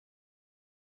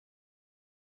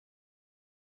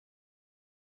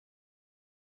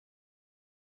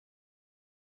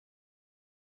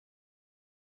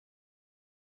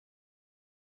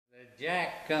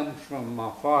Jack comes from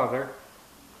my father.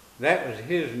 That was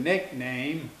his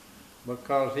nickname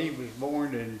because he was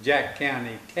born in Jack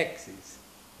County, Texas,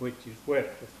 which is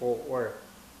west of Fort Worth.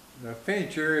 The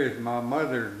Fincher is my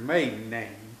mother's maiden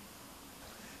name,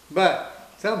 but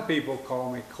some people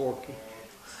call me Corky.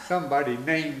 Somebody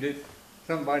named it,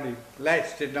 somebody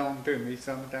latched it on to me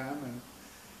sometime, and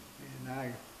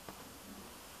I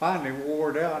finally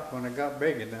wore it out when I got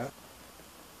big enough.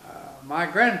 My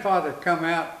grandfather come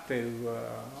out to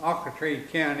Occotree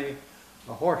County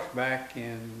a horseback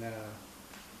in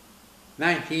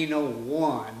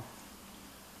 1901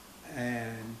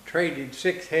 and traded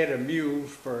 6 head of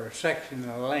mules for a section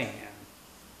of land.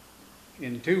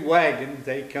 In 2 wagons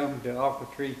they come to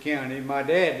Occotree County. My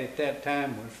dad at that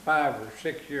time was 5 or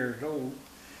 6 years old,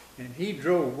 and he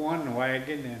drove one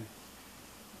wagon and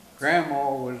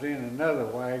Grandma was in another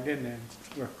wagon and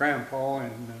with Grandpa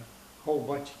and a whole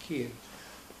bunch of kids.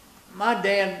 My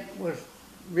dad was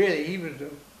really,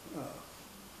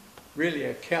 really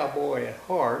a cowboy at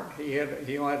heart. He had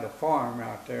a farm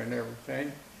out there and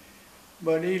everything,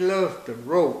 but he loved to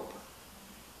rope,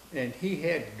 and he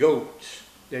had goats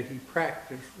that he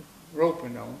practiced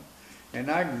roping on.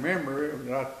 And I remember it was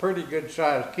a pretty good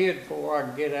sized kid before I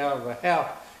could get out of the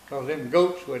house, because them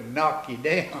goats would knock you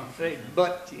down, they'd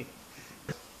butt you.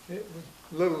 It was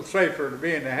a little safer to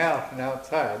be in the house than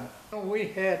outside. We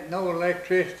had no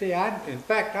electricity. In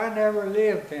fact, I never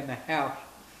lived in a house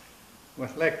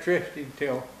with electricity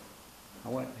until I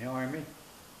went in the Army.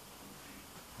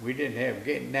 We didn't have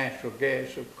natural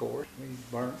gas, of course. We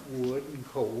burnt wood and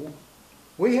coal.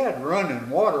 We had running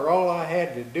water. All I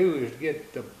had to do is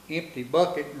get the empty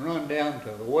bucket and run down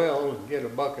to the well and get a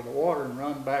bucket of water and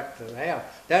run back to the house.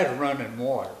 That's running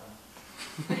water.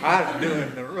 I was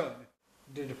doing the running.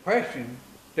 The Depression,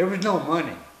 there was no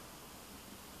money.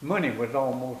 Money was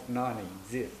almost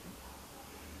non-existent.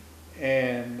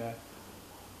 And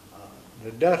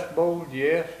the Dust Bowl,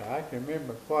 yes, I can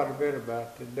remember quite a bit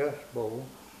about the Dust Bowl.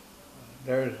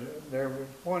 There was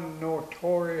one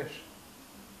notorious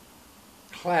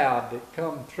cloud that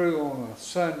come through on a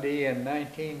Sunday in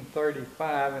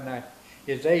 1935, and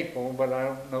it's April, but I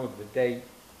don't know the date.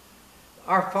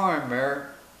 Our farm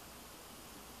there,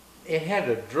 it had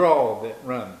a draw that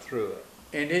run through it.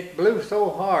 And it blew so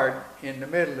hard in the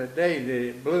middle of the day that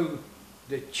it blew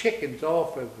the chickens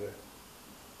off of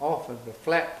the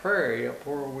flat prairie up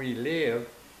where we lived,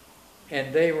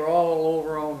 and they were all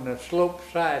over on the slope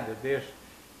side of this,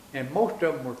 and most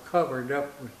of them were covered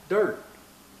up with dirt.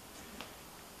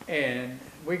 And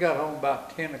we got home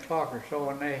about 10 o'clock or so,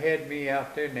 and they had me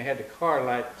out there, and they had the car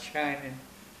light shining,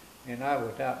 and I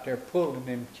was out there pulling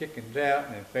them chickens out,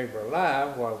 and if they were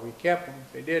alive, well, we kept them.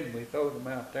 If they didn't, we threw them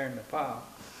out there in the pile.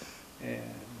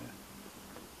 And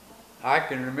I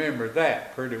can remember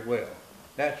that pretty well.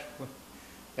 That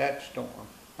storm.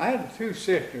 I had 2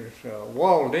 sisters.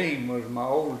 Waldine was my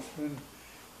oldest one,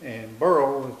 and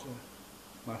Burrow was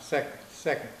my second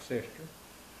sister.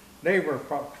 They were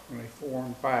approximately 4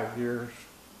 and 5 years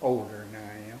older than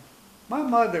I am. My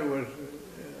mother was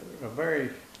a very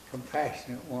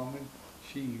compassionate woman.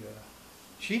 She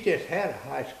just had a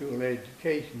high school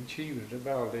education. She was the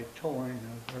valedictorian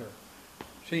of her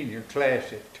senior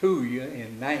class at Tuya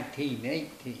in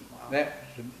 1918. That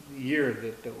was the year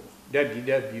that the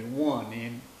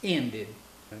WW1 ended.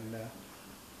 And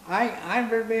I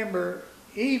remember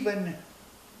even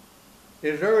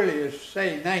as early as,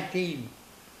 say,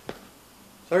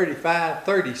 1935,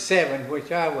 37,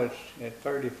 which I was, at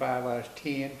 35, I was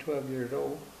 10, 12 years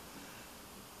old.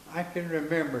 I can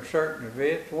remember certain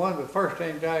events. One of the first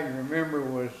things I can remember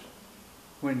was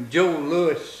when Joe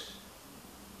Louis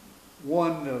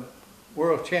won the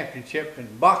world championship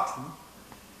in boxing.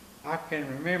 I can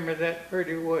remember that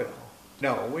pretty well.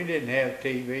 No, we didn't have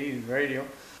TV and radio.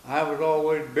 I was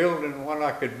always building what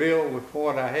I could build with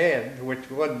what I had,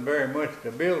 which wasn't very much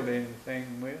to build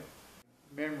anything with.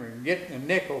 I remember getting a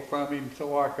nickel from him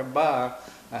so I could buy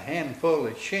a handful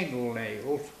of shingle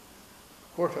nails. Of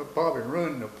course, I probably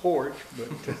ruined the porch, but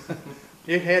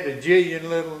it had a jillion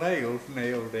little nails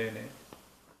nailed in it.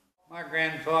 My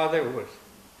grandfather was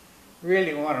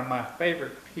really one of my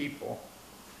favorite people.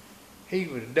 He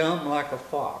was dumb like a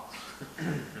fox.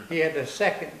 He had a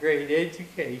 2nd grade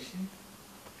education,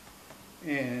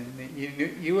 and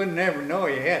you would never know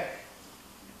he had.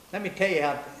 Let me tell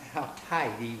you how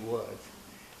tight he was,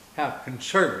 how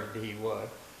conservative he was.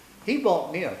 He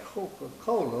bought me a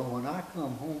Coca-Cola when I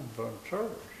come home from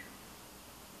service,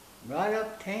 right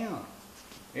uptown.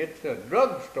 It's a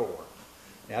drugstore.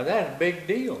 Now that's a big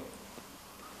deal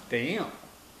to him.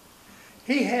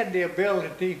 He had the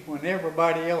ability, when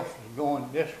everybody else was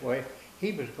going this way,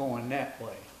 he was going that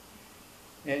way.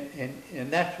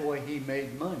 And that's the way he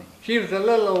made money. She was a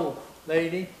little old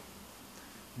lady,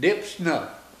 dipped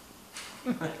snuff.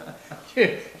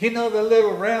 You know the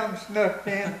little round snuff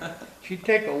can? She'd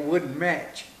take a wooden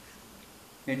match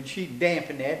and she'd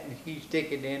dampen that and she'd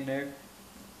stick it in there.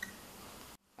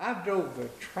 I drove a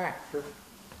tractor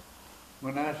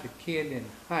when I was a kid in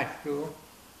high school.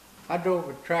 I drove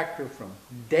a tractor from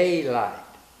daylight,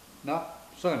 not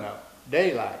sunup,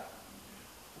 daylight,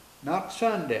 not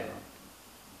sundown,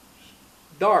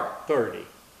 dark 30,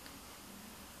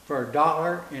 for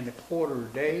 $1.25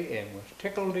 a day, and was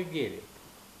tickled to get it.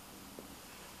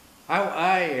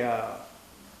 I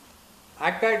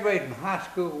graduated from high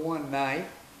school one night,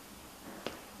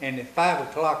 and at 5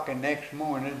 o'clock the next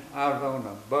morning, I was on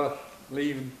a bus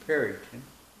leaving Perryton.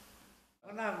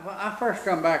 When I first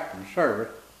come back from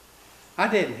service, I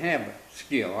didn't have a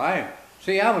skill. I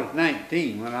was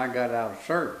 19 when I got out of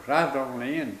service. I was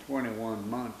only in 21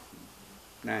 months,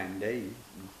 9 days.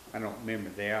 I don't remember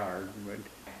the hours,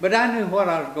 but I knew what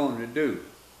I was going to do.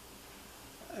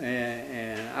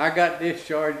 And I got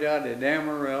discharged out at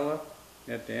Amarillo,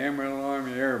 at the Amarillo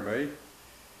Army Air Base.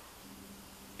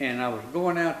 And I was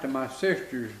going out to my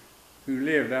sisters who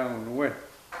lived out on the west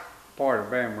part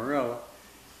of Amarillo.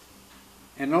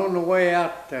 And on the way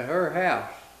out to her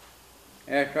house,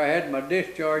 after I had my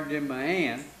discharge in my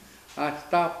hand, I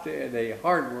stopped at a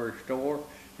hardware store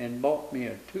and bought me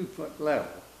a 2-foot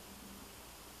level.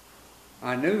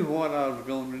 I knew what I was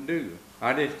going to do.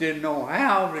 I just didn't know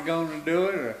how I was going to do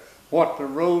it or what the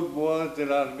road was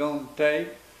that I was going to take.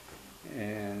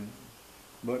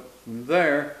 But from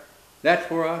there, that's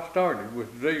where I started,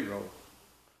 with 0.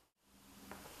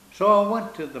 So I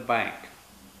went to the bank.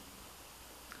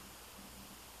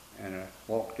 And I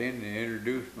walked in and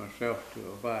introduced myself to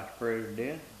a vice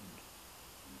president.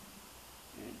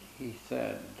 And he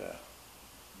said,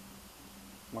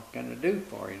 what can I do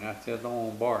for you? And I said, I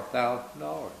want to borrow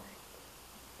 $1,000.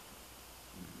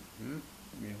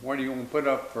 What do you want to put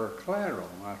up for collateral?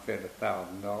 I said,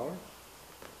 $1,000.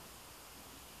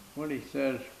 Well, he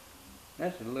says,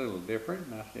 that's a little different.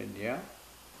 And I said, yeah.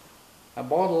 I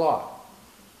bought a lot.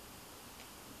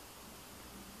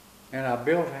 And I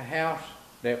built a house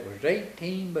that was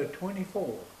 18 by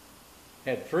 24.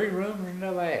 Had 3 rooms and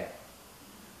a bath.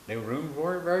 The rooms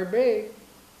weren't very big,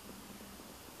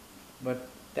 but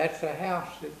that's the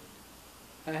house that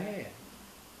I had.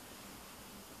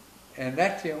 And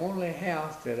that's the only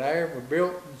house that I ever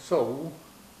built and sold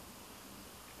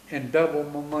and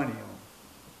doubled my money on.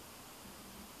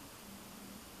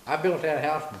 I built that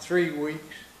house in 3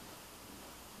 weeks,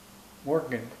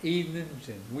 working evenings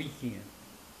and weekends.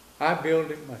 I built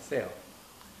it myself.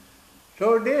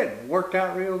 So it did. It worked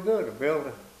out real good. I built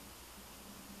a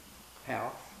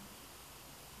house.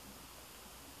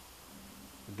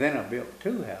 Then I built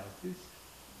 2 houses.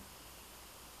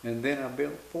 And then I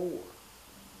built 4.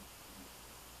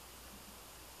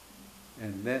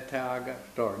 And that's how I got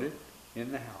started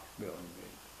in the house building business.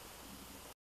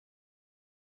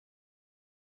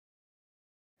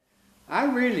 I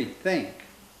really think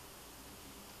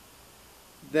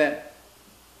that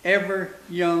every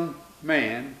young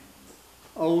man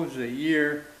owes a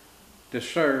year to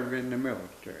serve in the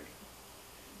military.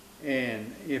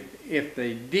 And if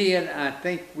they did, I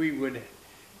think we would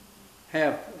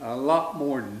have a lot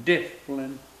more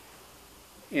discipline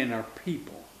in our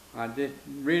people. I just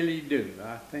really do.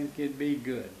 I think it'd be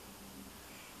good.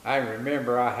 I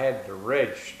remember I had to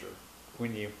register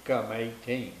when you become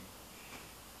 18.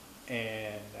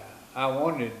 And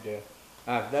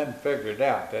I've done figured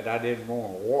out that I didn't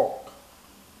want to walk.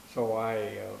 So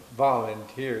I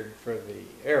volunteered for the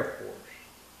Air Force.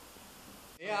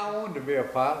 Yeah, I wanted to be a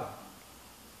pilot.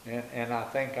 And I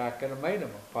think I could have made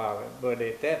them a pilot. But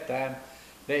at that time,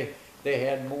 they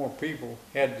had more people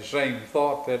had the same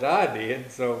thought that I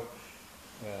did. So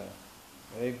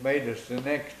they made us the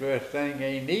next best thing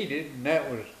they needed, and that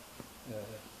was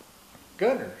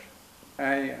gunners.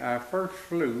 I first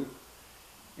flew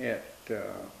at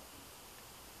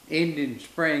Indian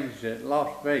Springs at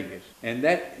Las Vegas. And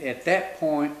at that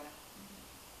point,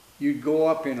 you'd go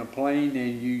up in a plane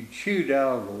and you'd shoot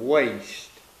out of the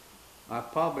waist. I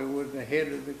probably was the head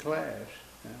of the class.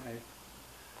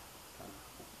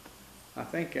 I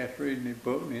think that's reading the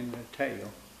book in the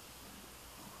tail.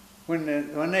 When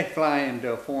they fly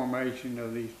into a formation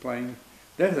of these planes,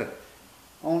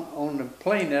 on the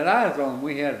plane that I was on,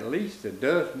 we had at least a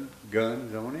dozen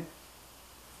guns on it.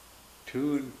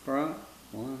 2 in front,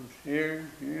 1 here,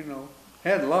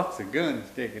 had lots of guns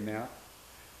sticking out.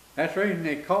 That's the reason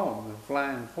they call them the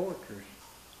Flying Fortress.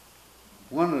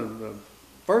 One of the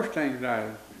first things I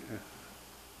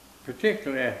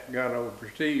particularly after I got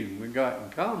overseas and we got in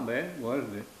combat, was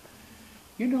that,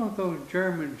 you know, those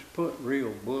Germans put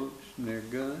real bullets in their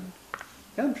guns.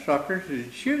 Them suckers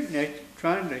is shooting at you,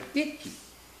 trying to hit you.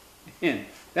 And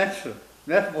that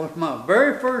was my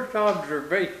very first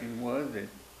observation, was that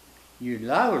you're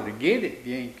liable to get it if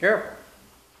you ain't careful.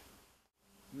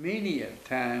 Many a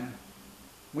time,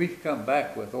 we've come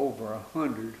back with over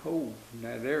 100 holes in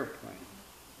that airplane.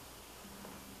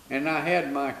 And I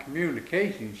had my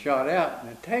communication shot out in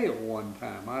the tail one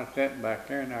time. I was sitting back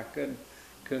there and I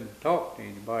couldn't talk to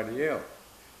anybody else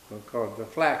because the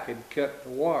flak had cut the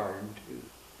wire in two.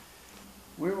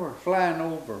 We were flying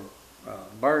over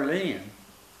Berlin,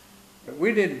 but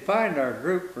we didn't find our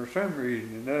group for some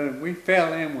reason or another. We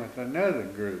fell in with another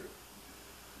group.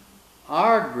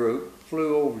 Our group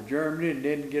flew over Germany and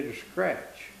didn't get a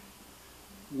scratch.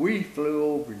 We flew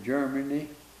over Germany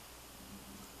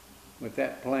with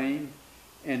that plane,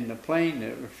 and the plane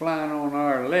that was flying on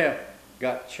our left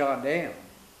got shot down.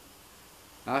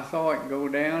 I saw it go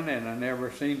down and I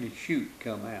never seen the chute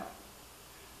come out.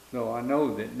 So I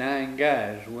know that 9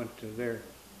 guys went to their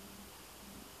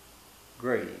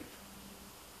grave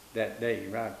that day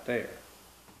right there.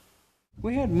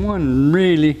 We had one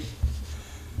really,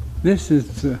 there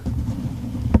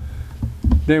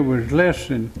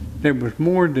was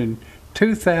more than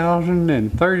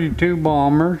 2,032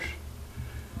 bombers.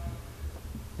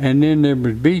 And then there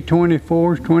was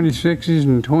B-24s, 26s,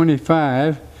 and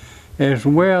 25, as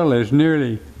well as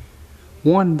nearly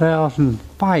 1,000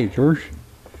 fighters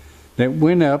that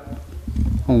went up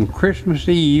on Christmas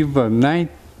Eve of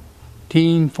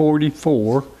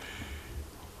 1944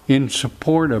 in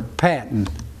support of Patton.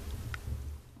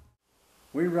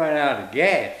 We ran out of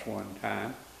gas one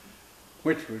time,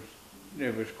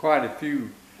 there was quite a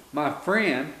few. My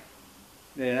friend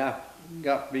that I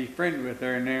got to be friends with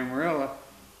there in Amarillo,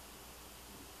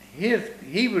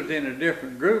 he was in a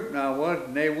different group than I was,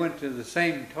 and they went to the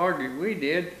same target we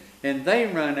did, and they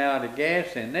run out of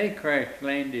gas and they crash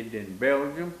landed in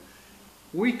Belgium.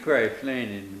 We crash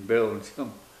landed in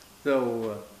Belgium.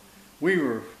 So we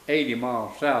were 80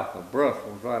 miles south of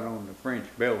Brussels, right on the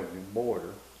French-Belgian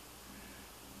border.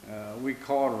 We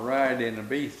caught a ride in a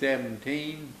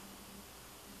B-17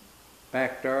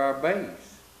 back to our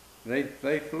base.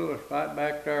 They flew us right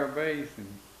back to our base,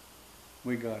 and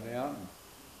we got out. And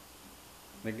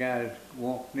the guys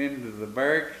walked into the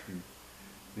barracks, and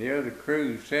the other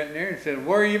crew was sitting there and said,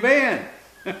 "Where you been?"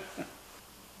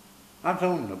 I was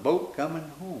on the boat coming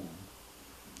home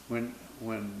when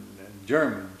the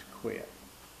Germans quit.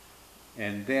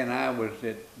 And then I was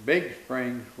at Big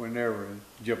Springs whenever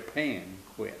Japan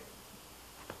quit.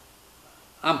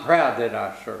 I'm proud that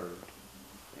I served.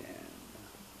 And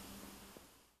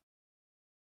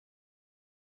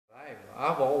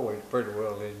I've always pretty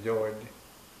well enjoyed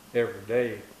every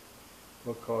day,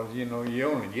 because you know you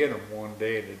only get them one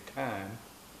day at a time.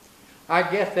 I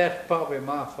guess that's probably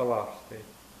my philosophy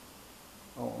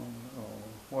on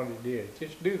what it is.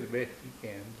 Just do the best you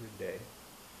can today.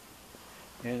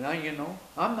 And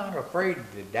I'm not afraid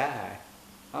to die.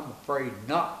 I'm afraid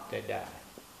not to die.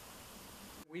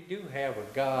 We do have a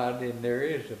God, and there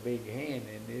is a big hand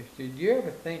in this. Did you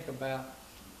ever think about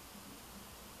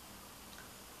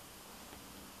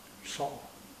salt?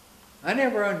 I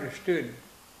never understood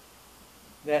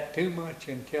that too much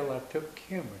until I took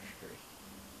chemistry.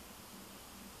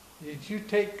 Did you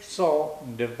take salt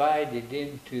and divide it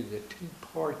into the 2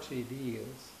 parts it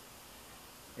is,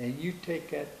 and you take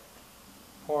that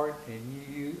part and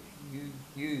you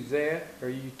use that, or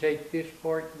you take this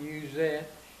part and use that,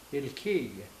 it'll kill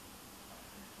you.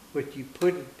 But you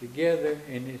put it together,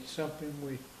 and it's something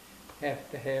we have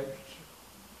to have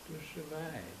to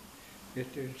survive.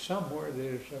 If there's somewhere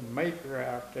there's a maker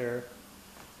out there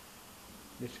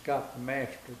that's got the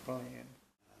master plan.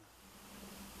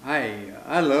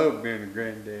 I love being a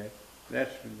granddad.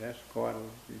 That's quite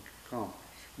an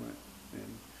accomplishment.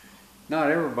 And not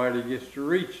everybody gets to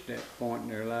reach that point in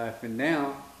their life, and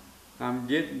now I'm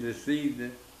getting to see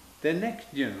the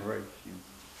next generation.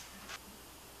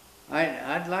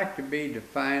 I'd like to be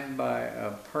defined by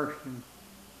a person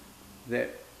that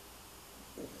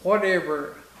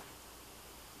whatever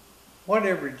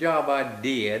job I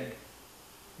did,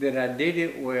 that I did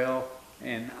it well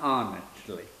and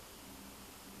honestly.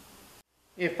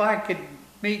 If I could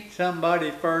meet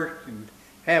somebody first and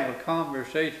have a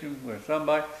conversation with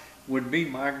somebody, would be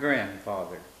my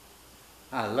grandfather.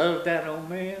 I love that old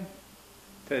man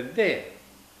to death,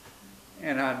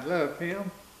 and I'd love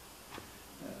him.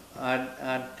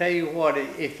 I'd tell you what,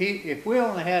 if we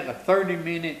only had a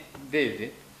 30-minute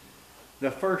visit,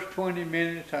 the first 20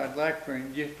 minutes I'd like for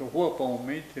him just to whoop on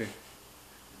me to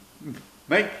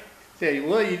make say,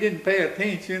 well, you didn't pay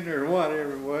attention or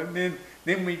whatever it was. And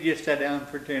then we just sat down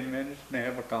for 10 minutes and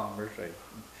have a conversation.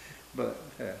 But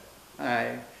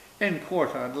and of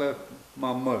course, I love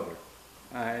my mother.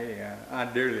 I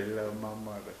dearly love my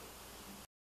mother.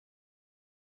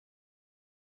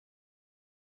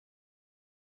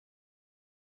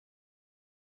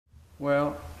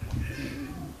 Well,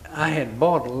 I had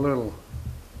bought a little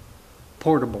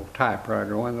portable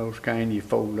typewriter, one of those kind you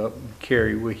fold up and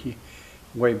carry with you,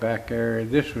 way back there.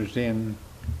 This was in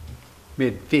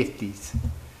mid-50s.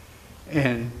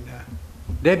 And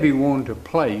Debbie wanted to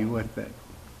play with that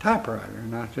typewriter.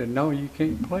 And I said, no, you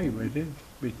can't play with it,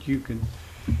 but you can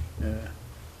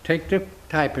take the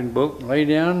typing book, lay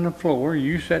down on the floor.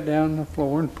 You sit down on the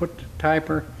floor and put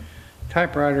the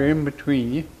typewriter in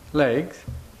between your legs.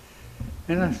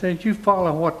 And I said, you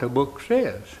follow what the book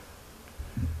says.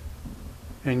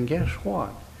 And guess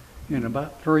what? In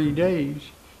about 3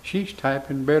 days, she's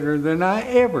typing better than I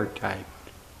ever typed,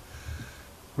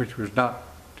 which was not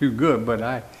too good,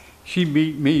 but she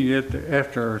beat me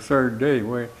after her 3rd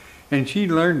day, and she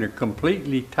learned to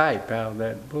completely type out of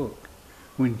that book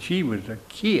when she was a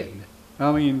kid.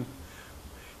 I mean,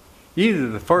 either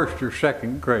the 1st or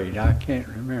 2nd grade, I can't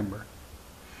remember.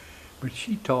 But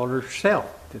she taught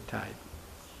herself to type.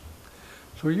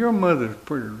 So your mother's a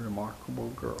pretty remarkable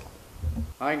girl.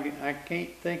 I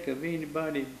can't think of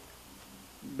anybody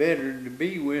better to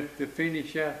be with to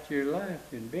finish out your life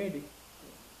than Betty.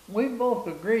 We both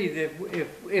agree that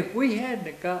if we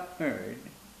hadn't got married,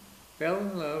 fell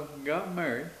in love and got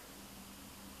married,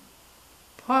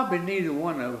 probably neither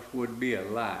one of us would be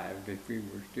alive if we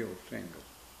were still single.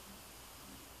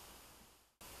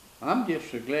 I'm just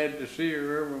so glad to see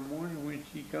her every morning when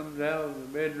she comes out of the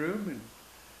bedroom and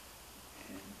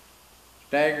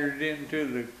staggers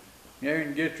into there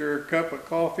and gets her a cup of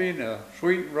coffee and a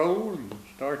sweet roll and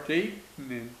starts eating.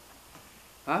 And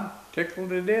I'm tickled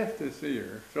to death to see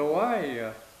her. So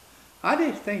I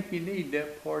just think you need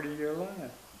that part of your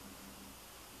life.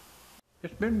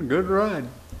 It's been a good ride.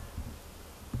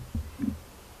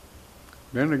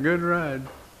 Been a good ride.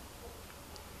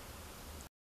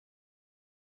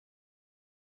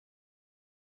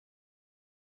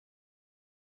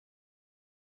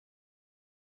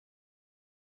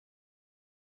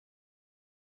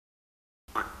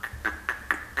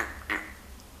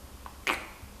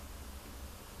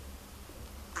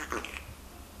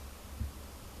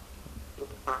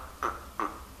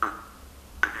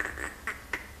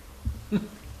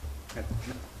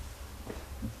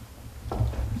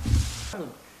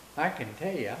 I can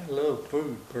tell you, I love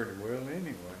food pretty well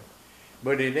anyway,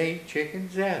 but it ain't chicken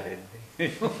salad.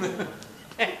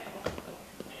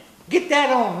 Get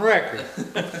that on record.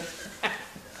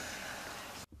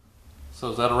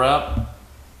 So is that a wrap?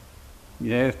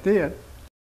 Yes, it did.